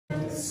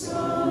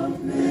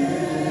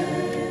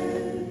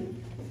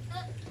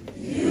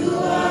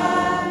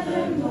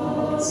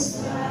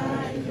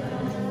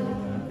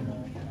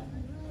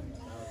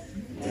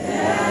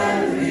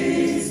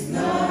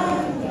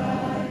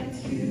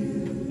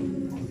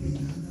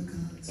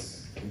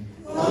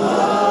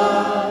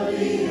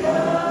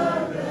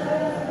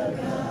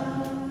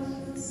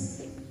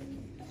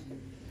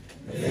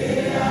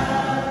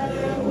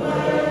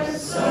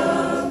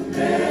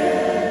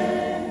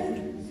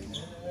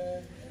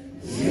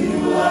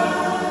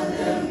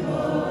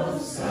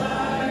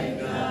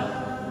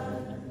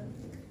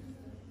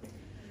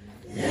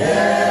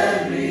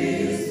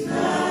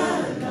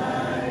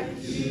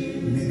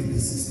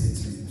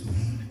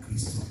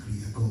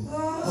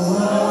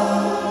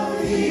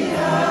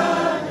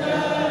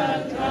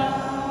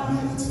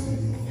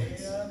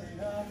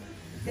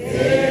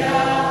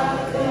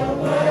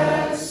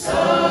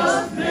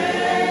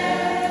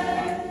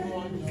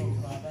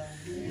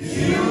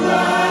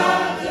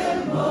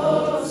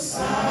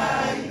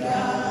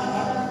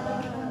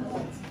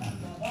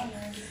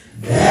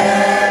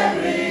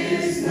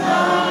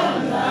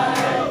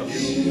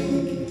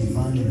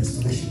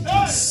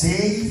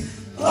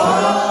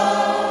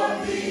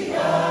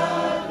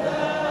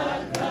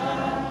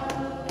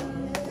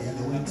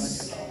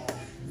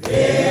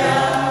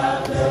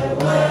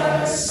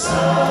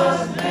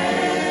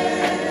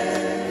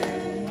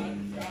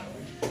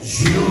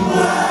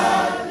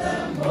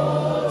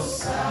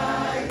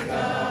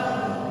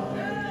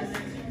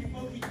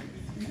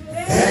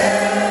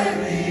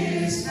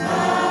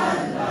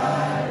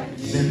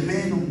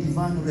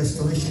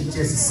Restoration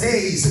just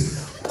says,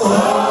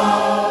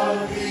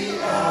 all the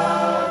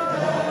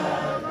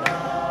other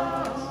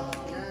gods.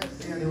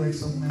 They are the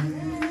works of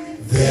man.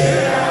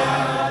 They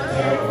are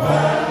the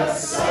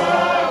works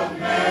of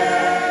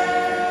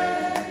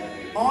man.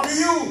 Only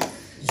you.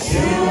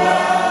 You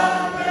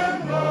are the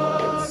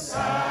Most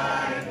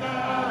High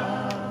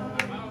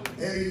God.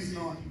 There is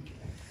none.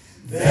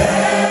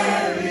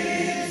 There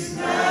is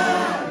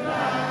none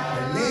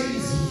like. The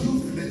ladies,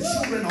 youth, the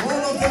children, all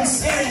of them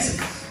says,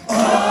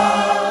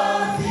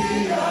 all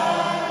the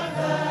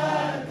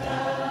other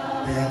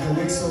gods. They are the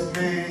works of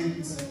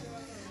men.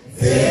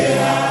 They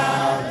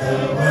are the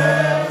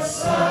works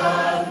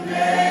of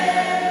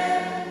men.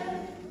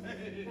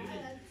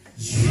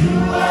 You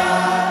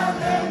are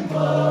the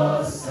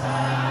Most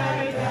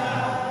High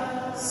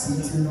God,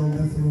 seated on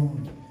the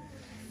throne.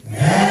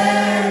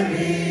 There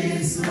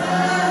is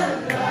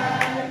none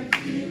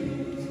like you,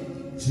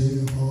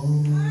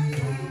 Jehovah.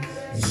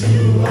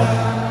 You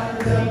are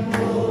the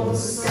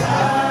Most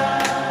High.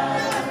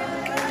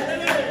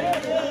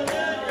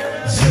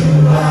 You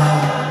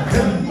are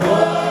the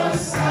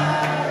Most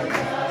High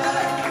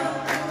God.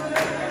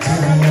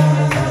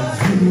 Jehovah,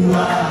 you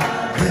are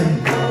the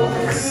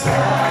Most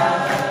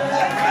High.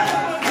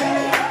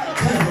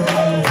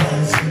 Jehovah,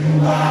 you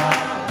are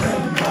the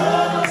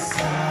Most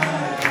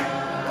High.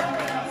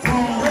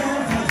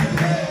 Forever to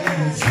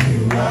age,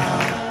 you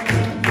are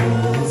the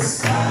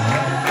Most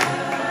High.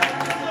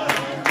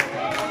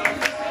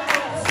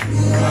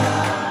 You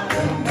are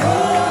the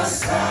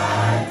Most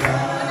High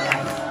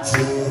God.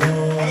 Jehovah.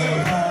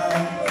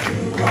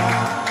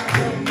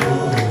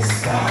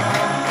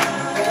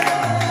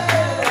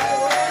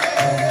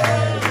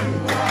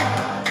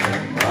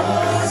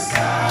 Most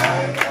High.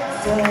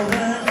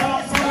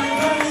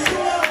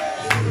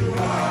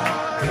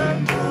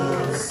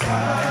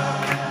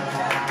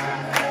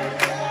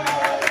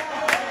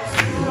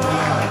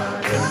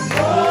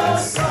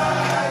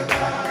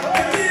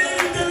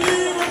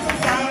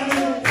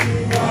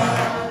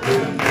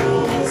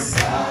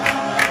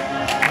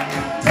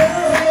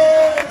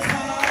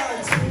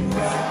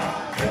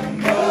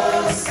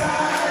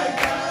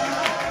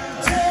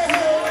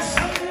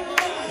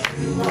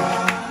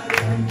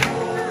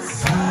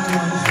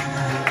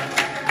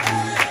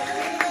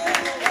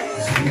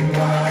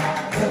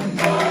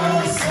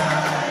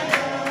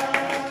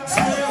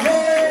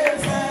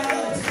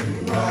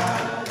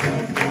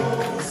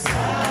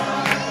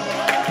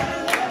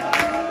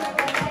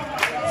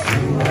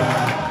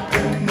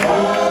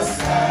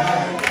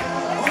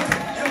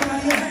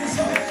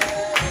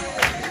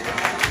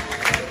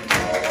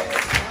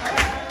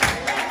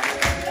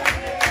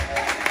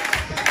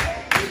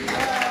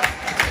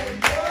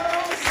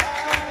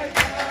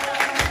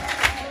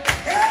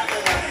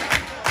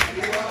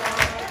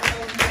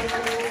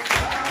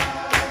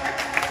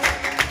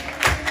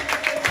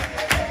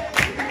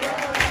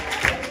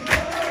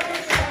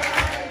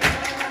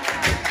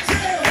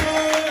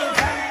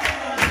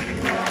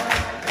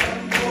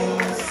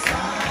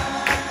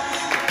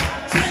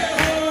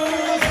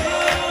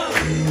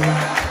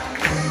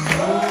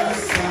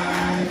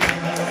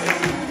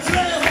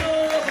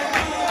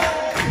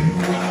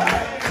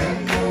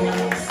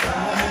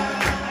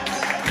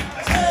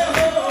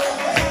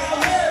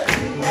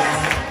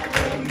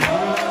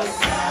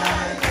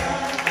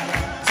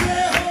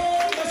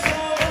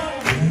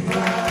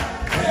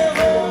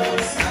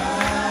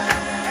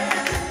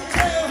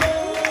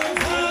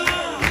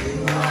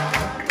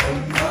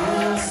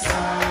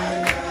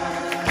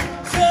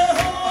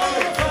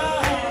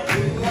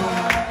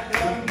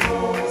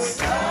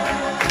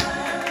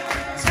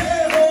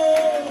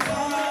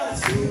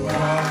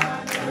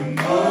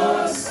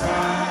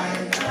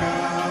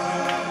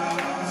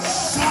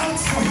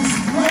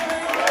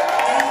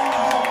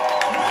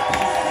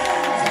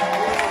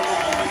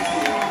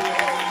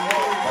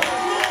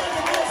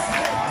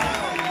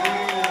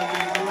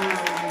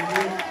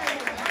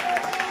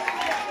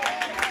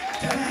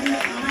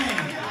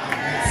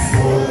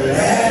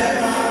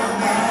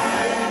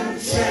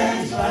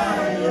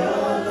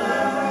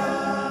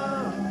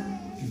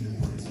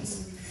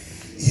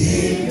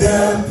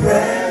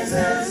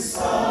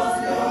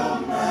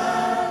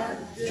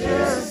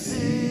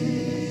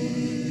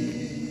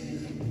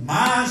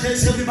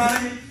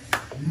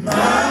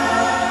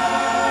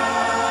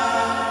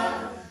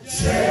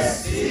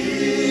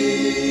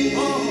 Majesty,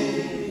 oh,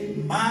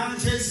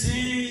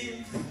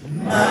 majesty,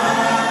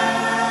 majesty.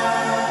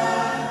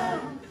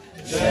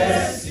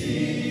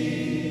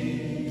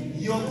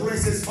 Your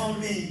grace has found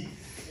me.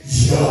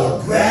 Your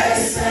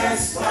grace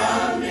has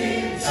found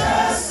me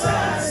just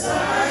as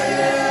I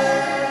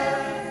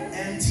am.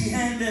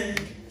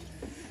 Empty-handed,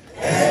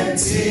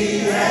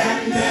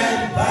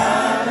 empty-handed,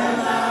 but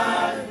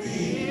alive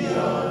in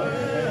your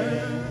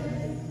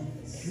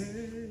hands.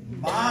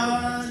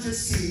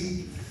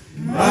 Majesty,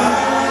 majesty,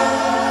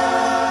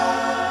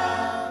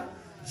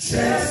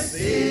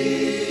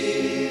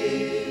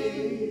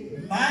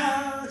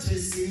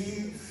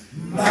 majesty,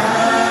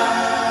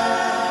 majesty.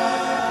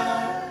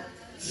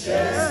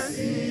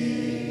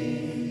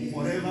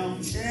 Forever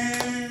I'm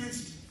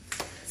changed.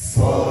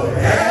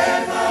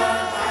 Forever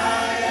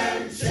I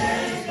am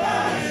changed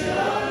by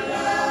your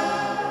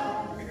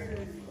love.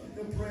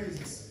 The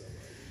praises.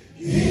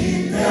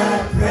 In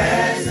the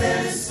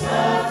presence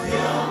of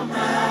your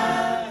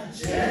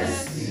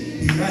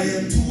majesty. Here I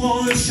am to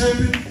worship.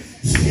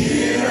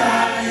 Here I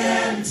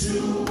am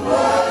to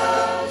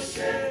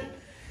worship.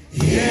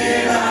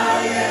 Here I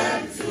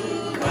am to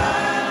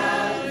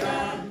bow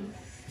down.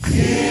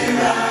 Here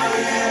I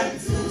am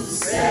to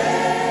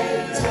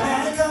say,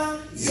 my God,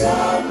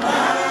 you're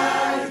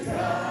my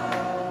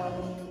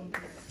God.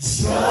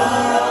 You're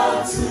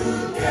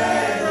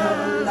altogether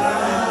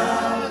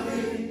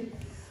loving,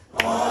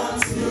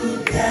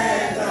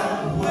 altogether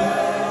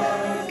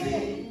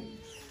worthy,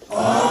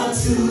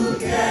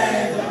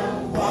 altogether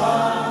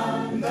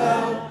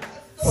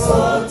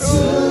wonderful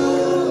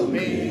to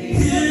me.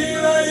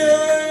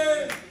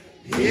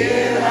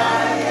 Here I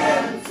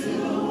am to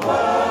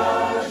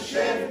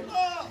worship.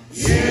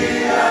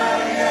 Here I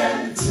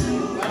am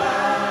to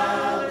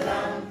bow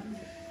down.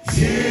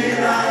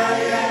 Here I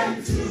am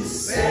to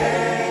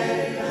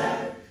say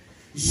that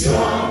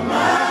you're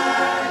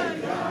my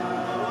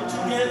God.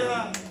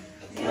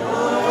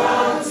 You're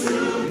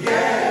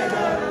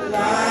altogether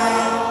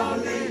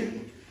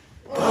lovely,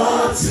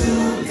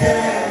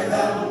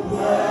 altogether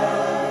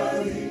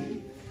worthy,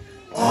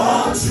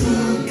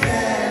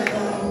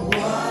 altogether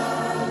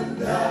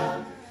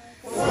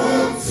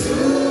wonderful to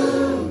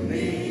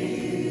me.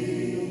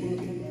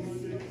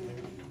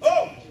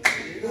 Oh!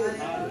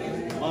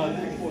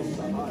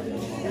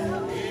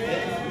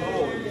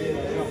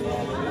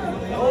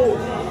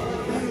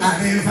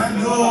 I never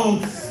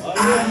know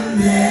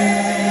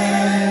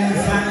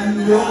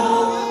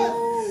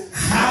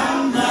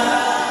how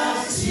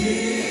much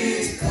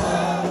it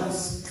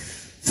costs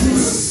to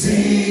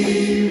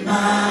see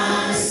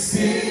my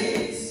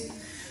sins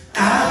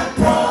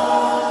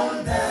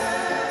upon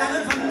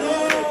that.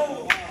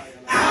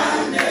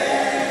 I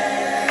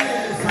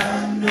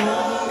never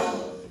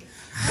know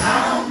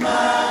how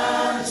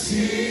much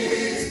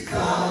it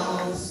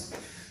costs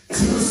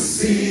to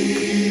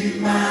see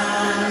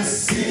my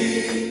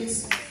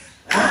sins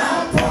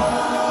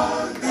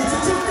upon. It's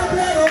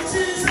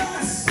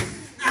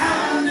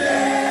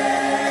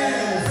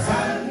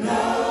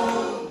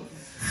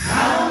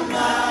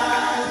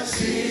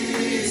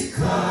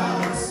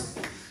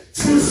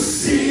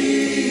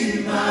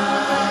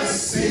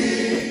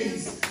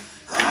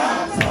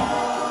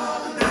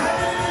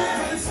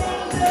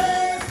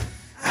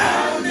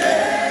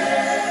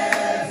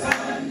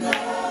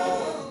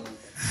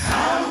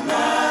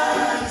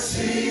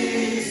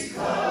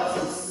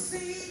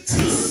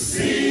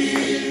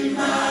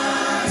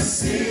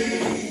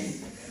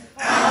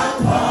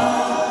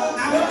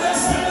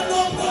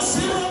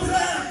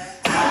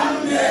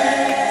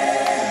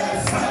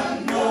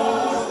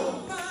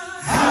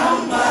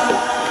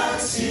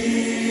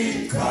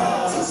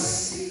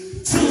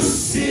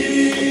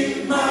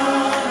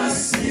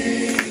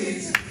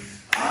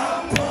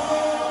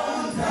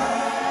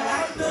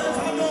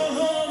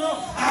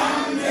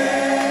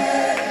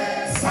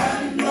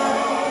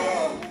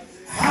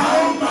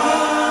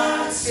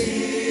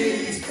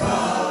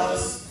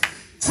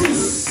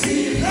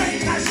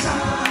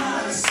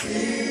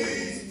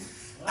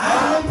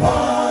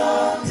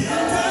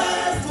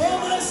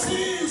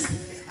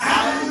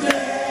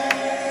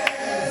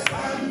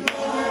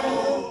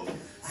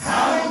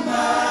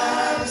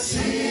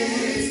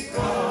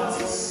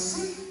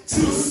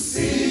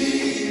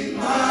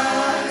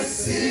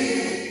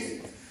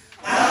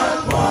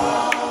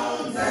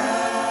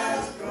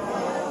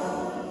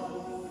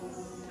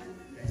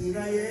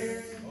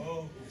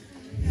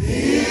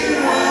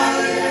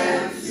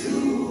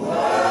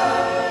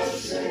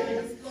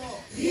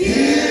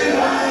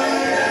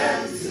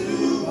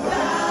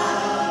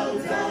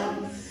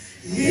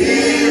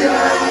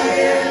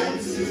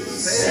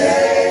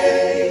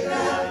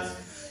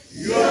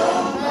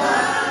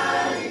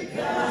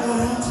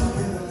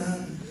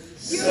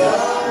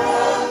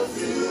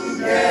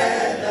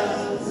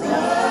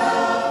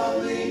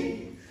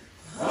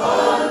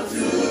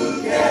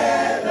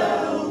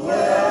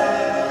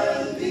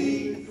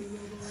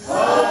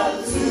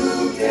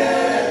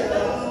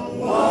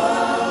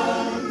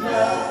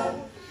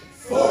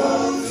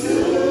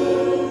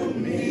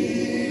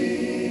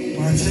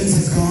My chains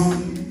is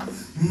gone.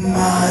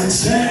 My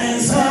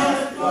chains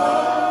are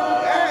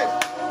gone.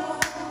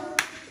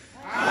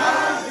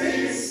 I've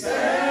been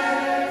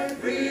set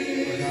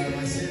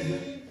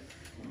free.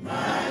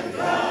 My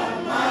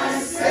God, my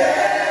Savior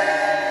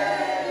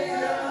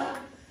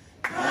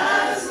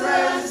has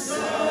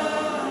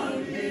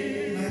ransomed me.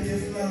 Like a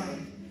flood.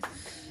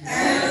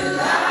 And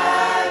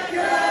like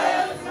a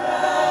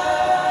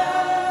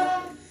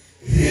flood,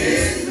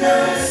 His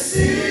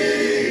mercy.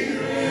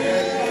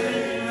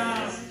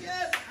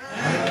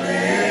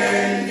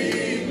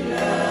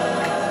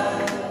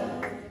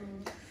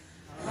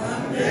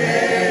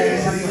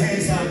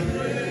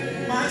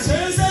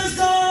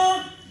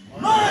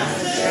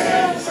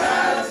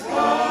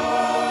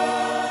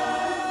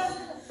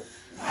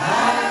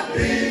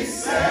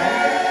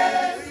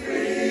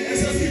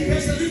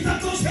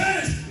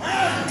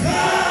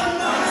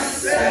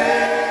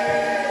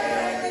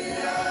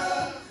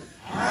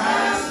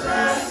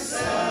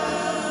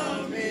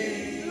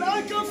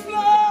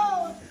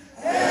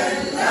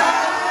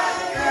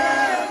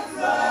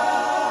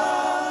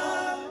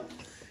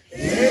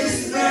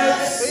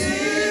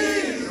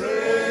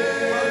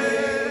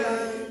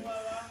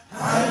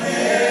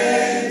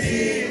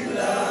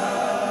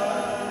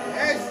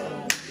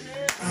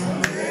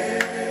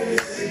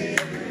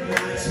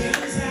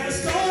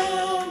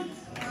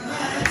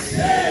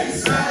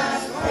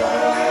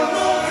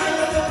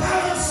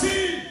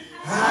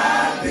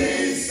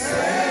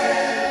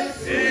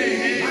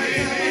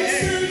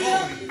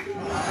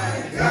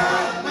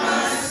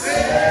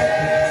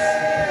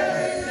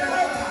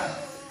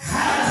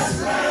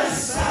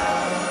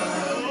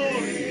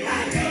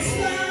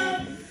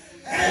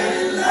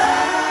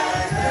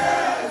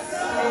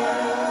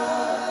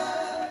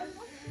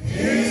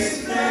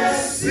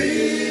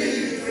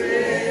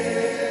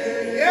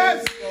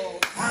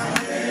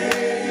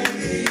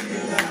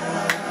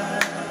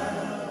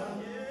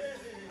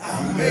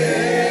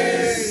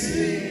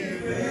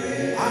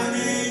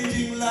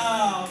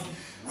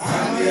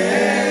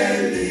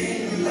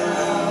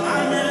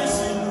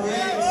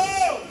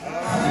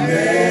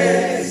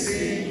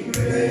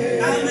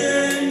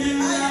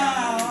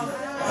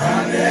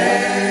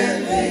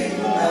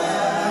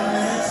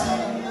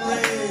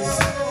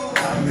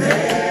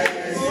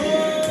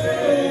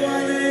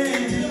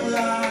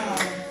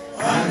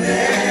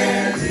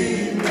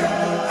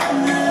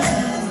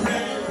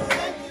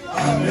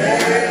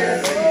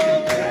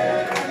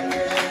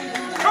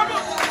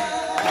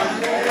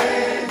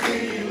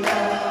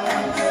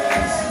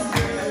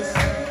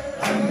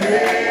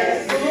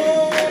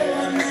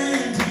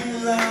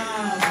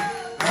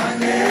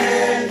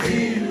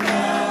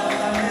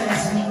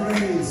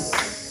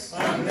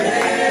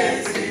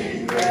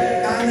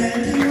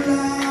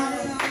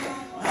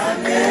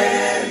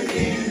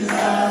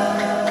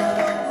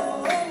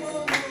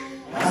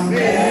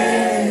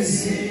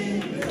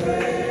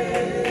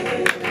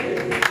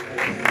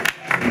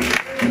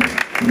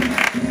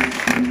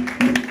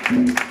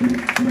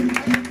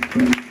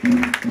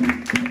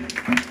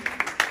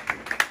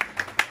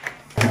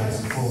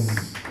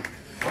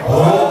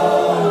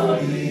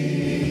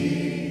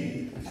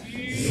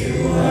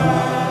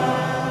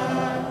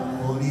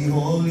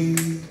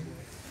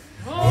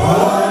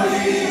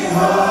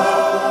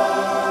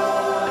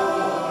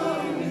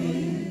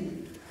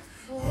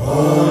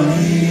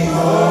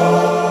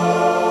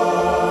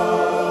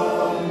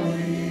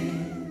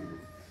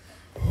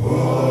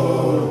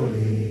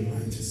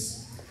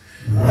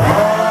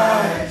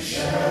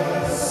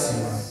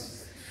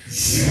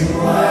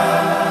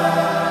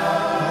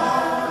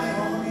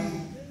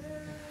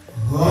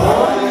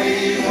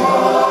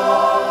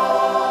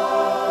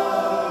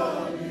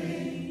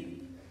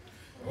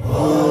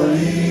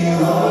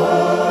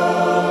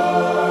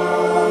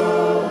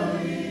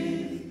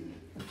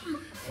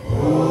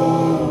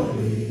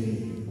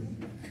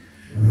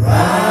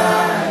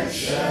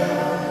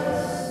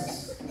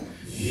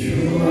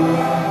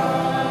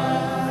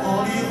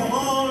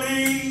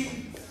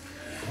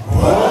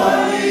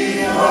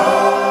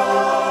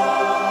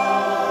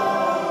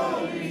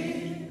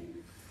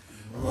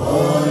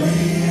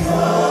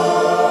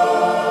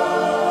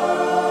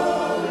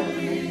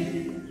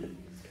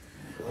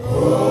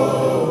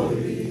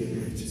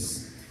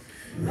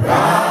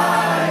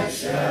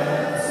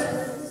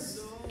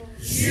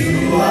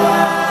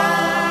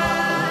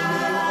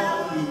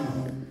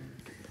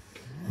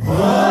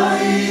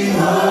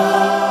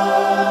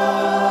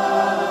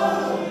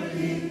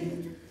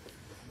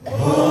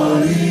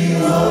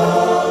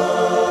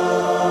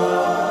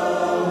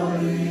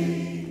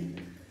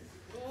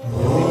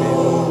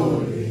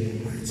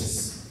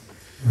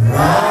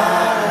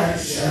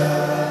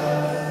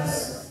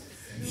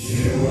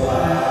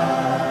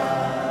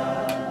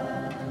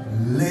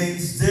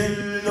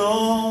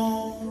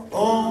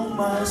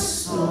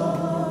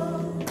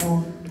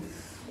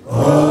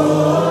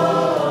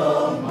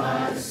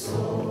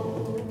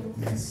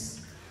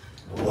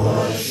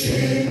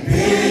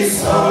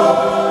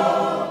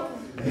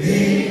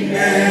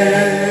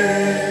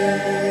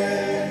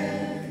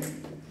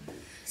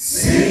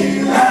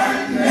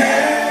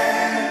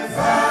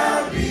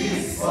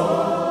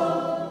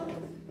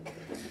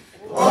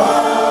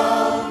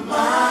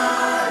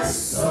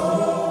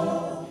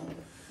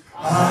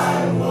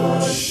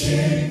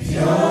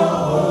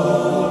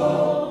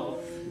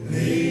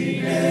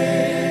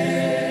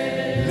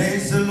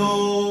 Bless the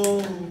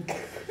Lord.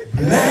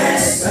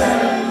 Bless the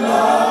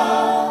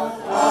Lord,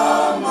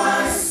 oh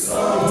my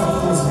soul. Lift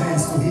up those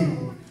hands to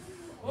Him.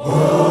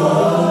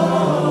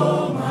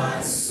 Oh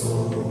my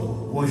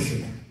soul.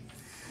 Worship.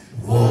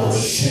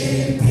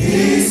 Worship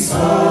His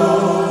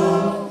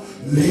holy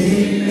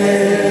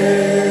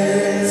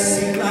name.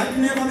 Sing like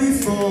never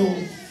before.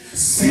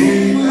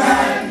 Sing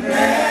like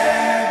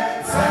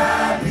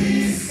never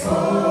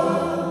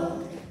before.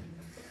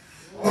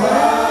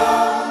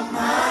 Oh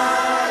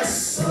my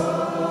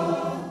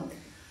soul,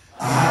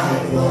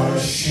 I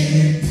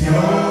worship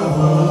your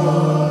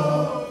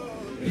holy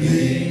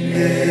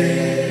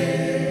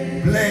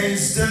name.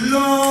 Bless the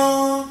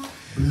Lord.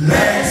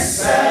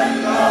 Bless the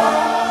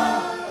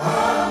Lord,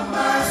 oh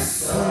my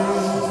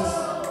soul.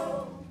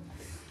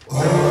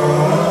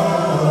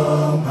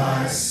 Oh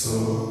my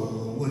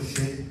soul.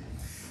 Worship.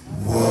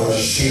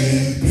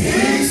 Worship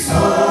His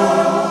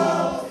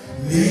holy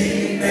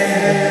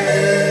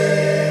name.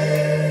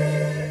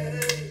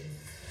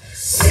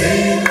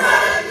 Sing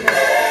like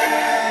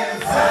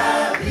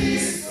never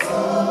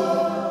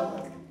before.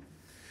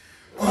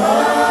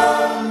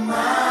 Oh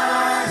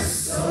my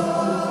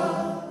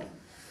soul,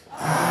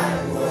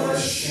 I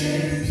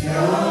worship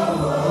your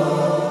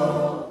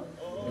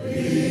holy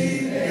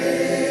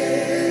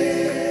name.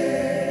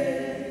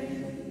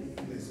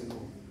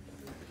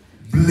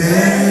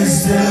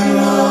 Bless the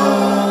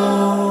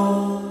Lord,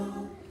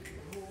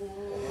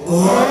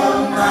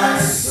 oh my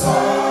soul,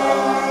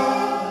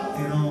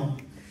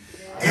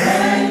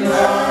 and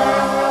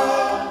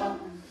all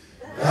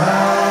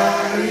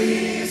that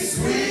is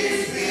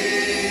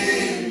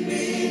within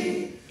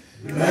me.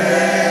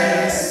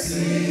 Bless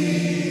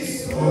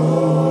His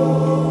holy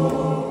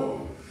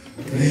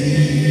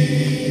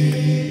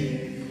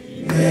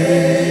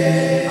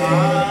name.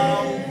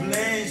 I'll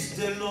bless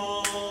the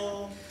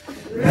Lord.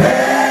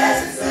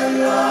 Bless the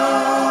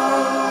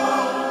Lord,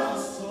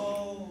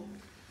 soul.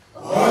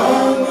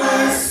 Oh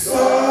my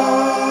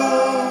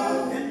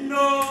soul, and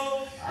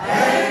all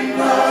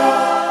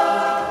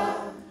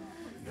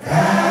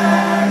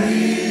that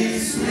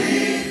is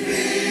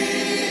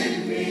within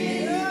me.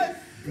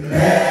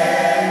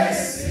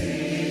 Bless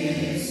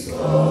His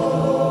holy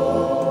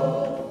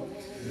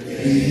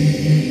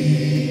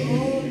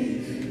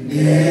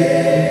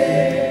name.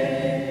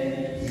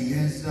 He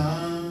has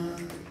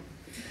done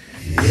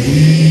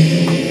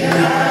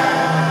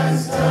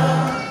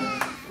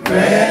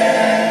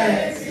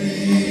great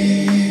things.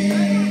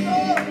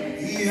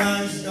 He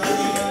has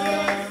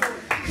done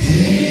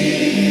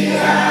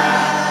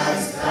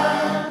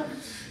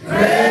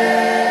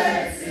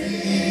great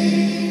things.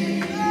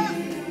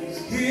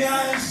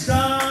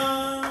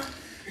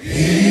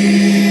 He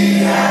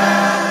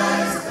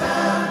has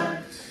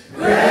done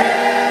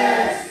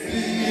great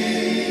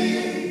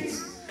things.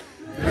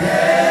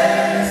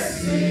 Bless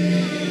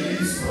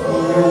His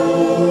holy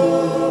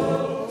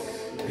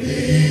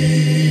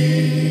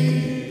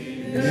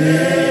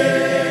name.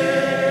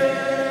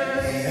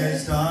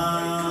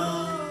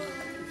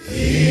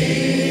 He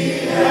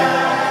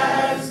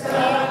has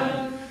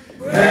done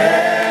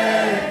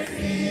great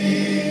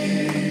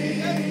things.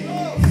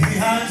 He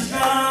has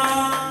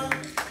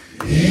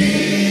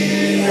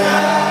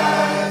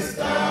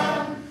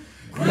done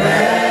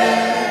great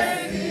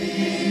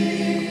things.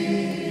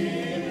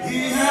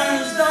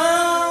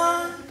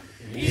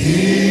 He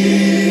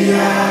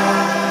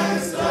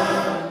has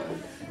done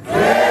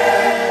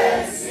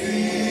great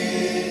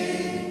things.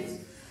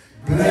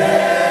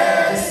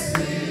 Bless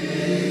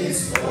His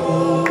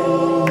holy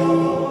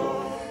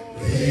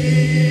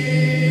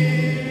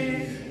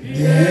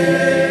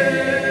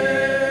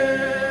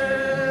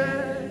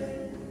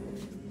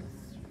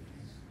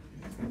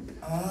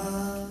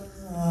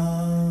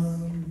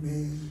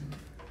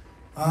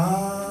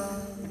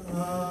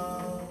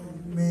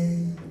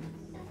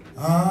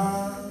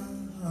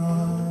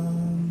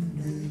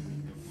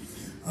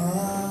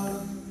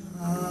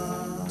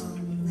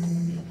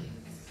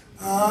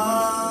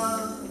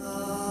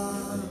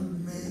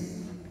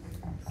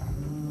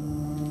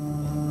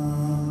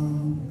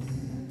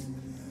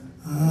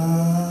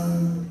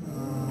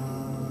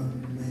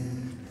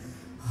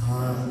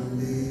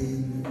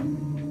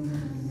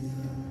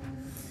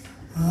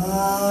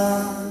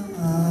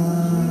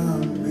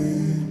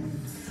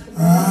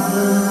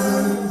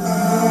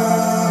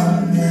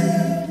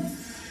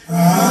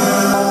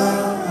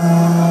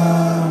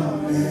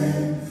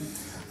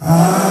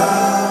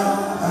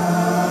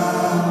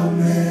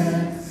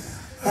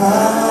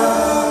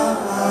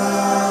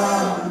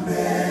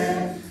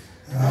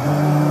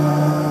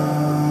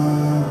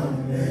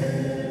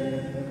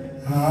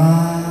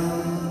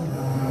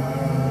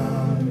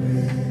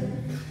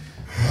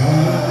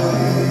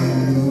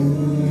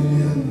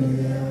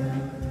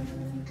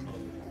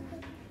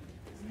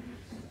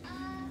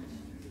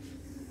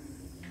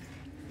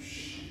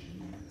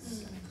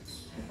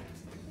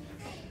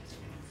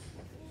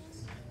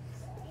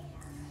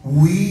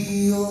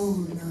We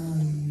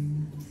honor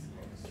you.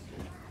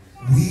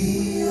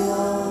 We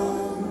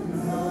honor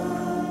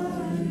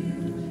you.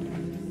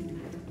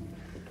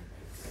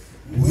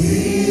 We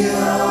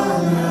honor you.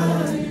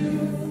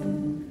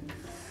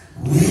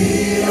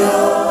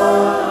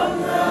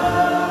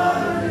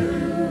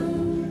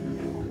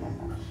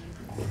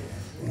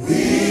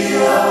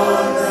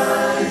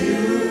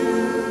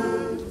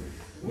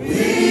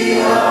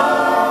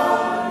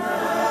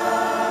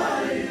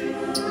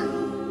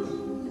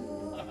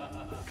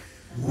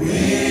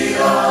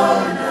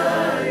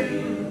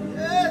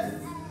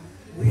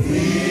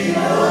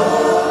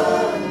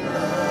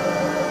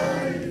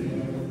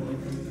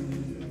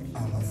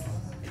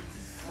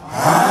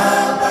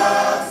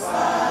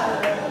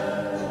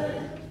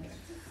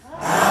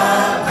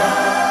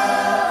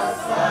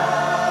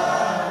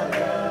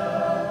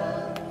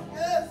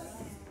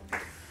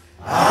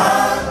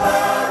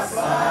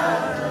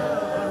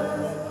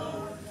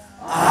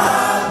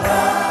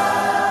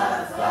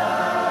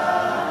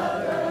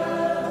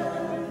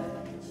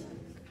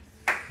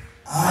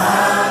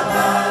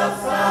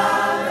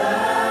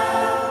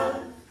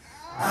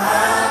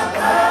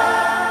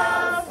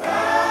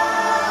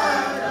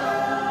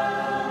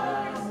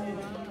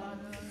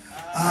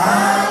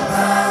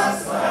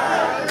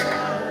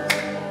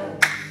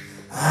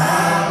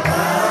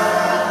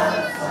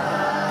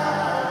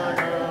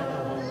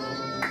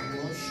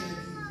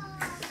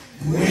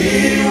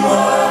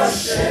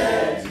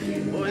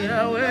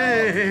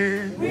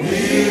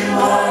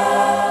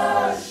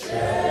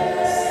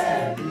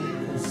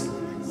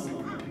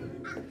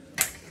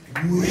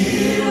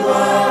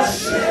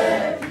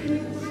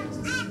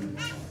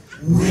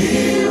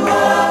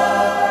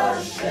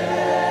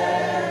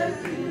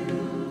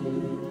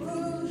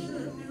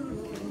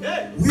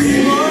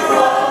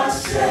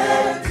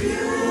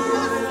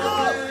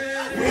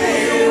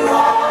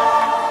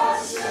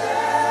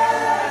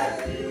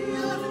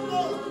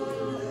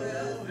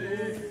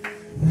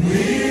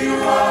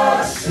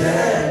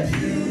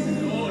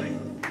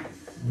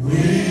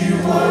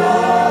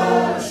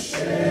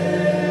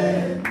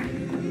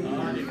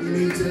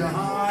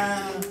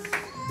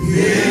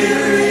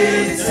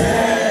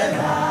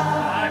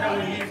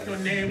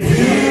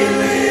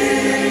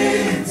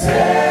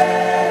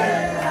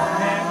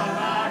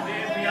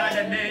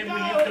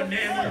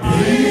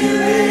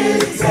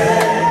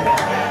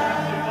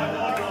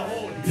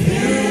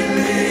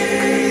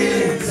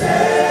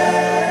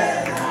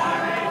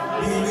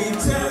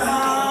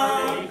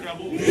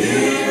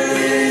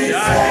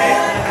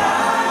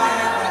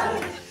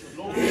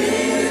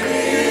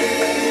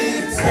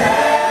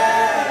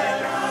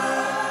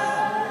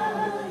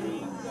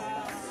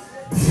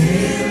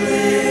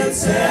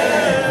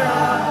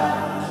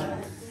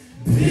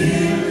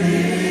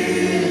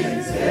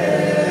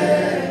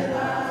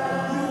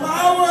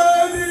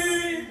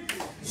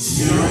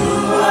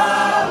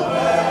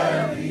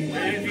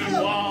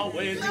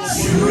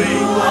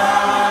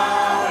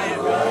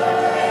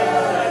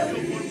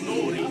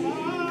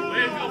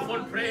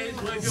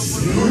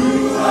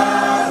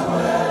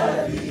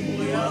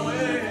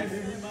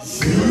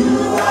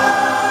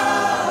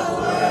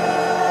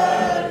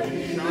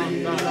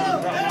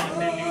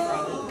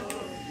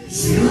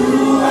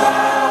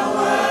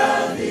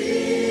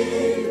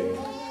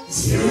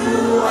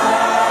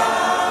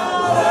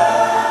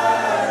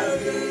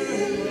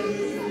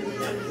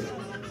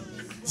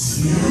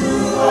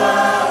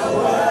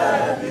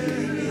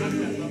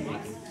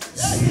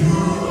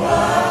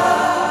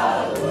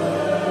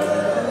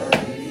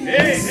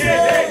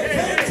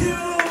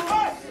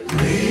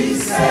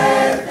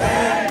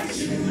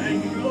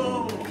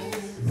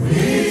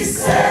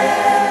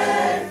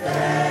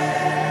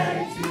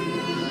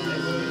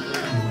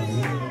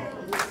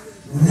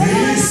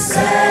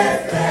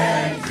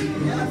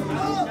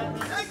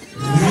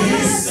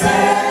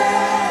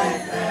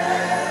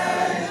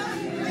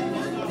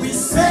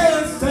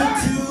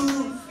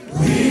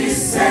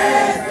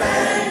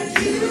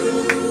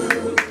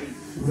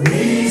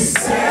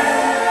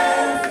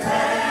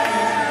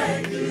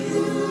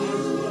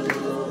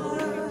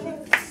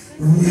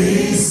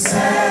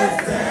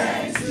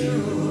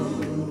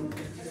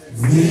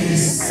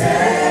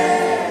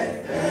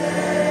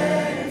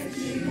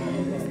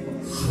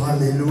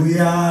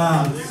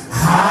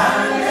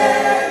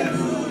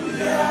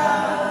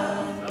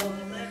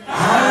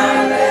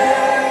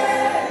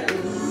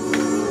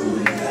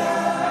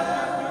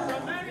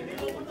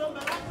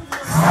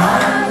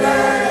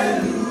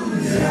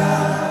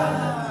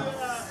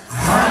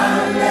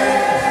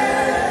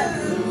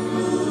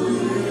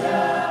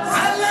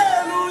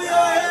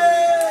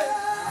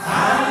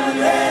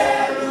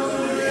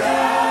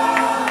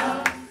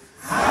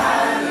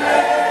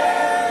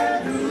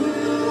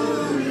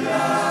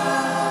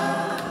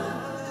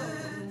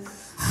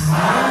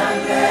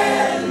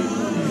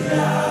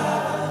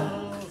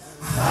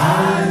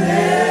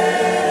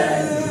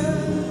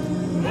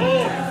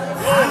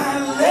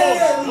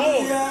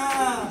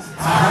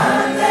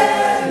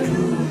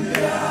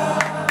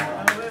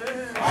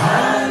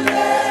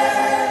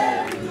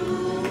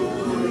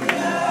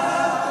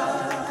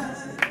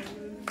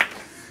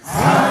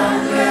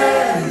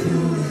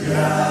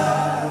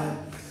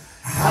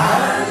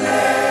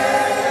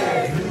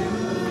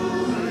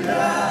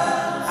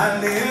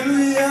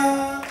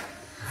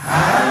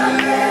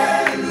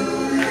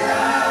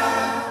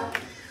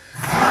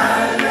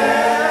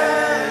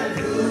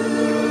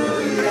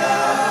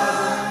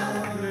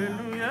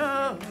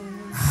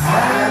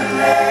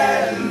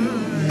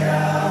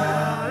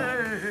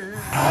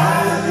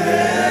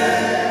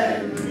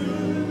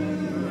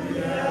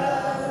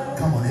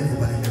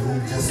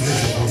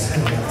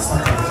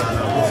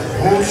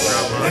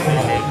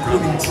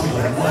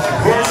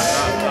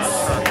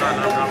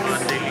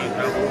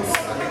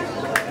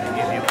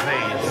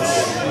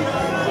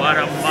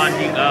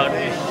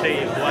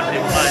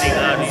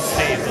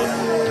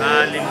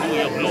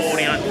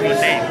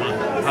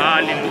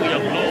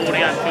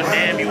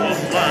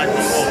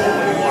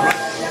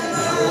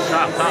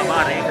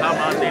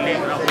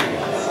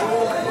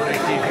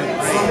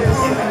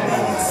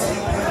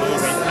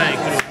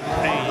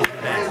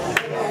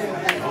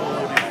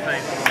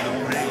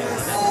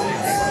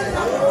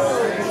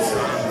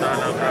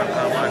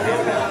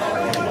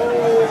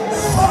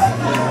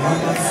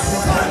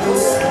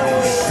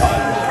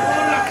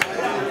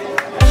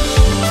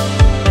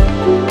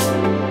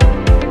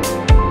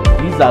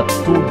 These are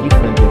two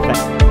different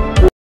effects.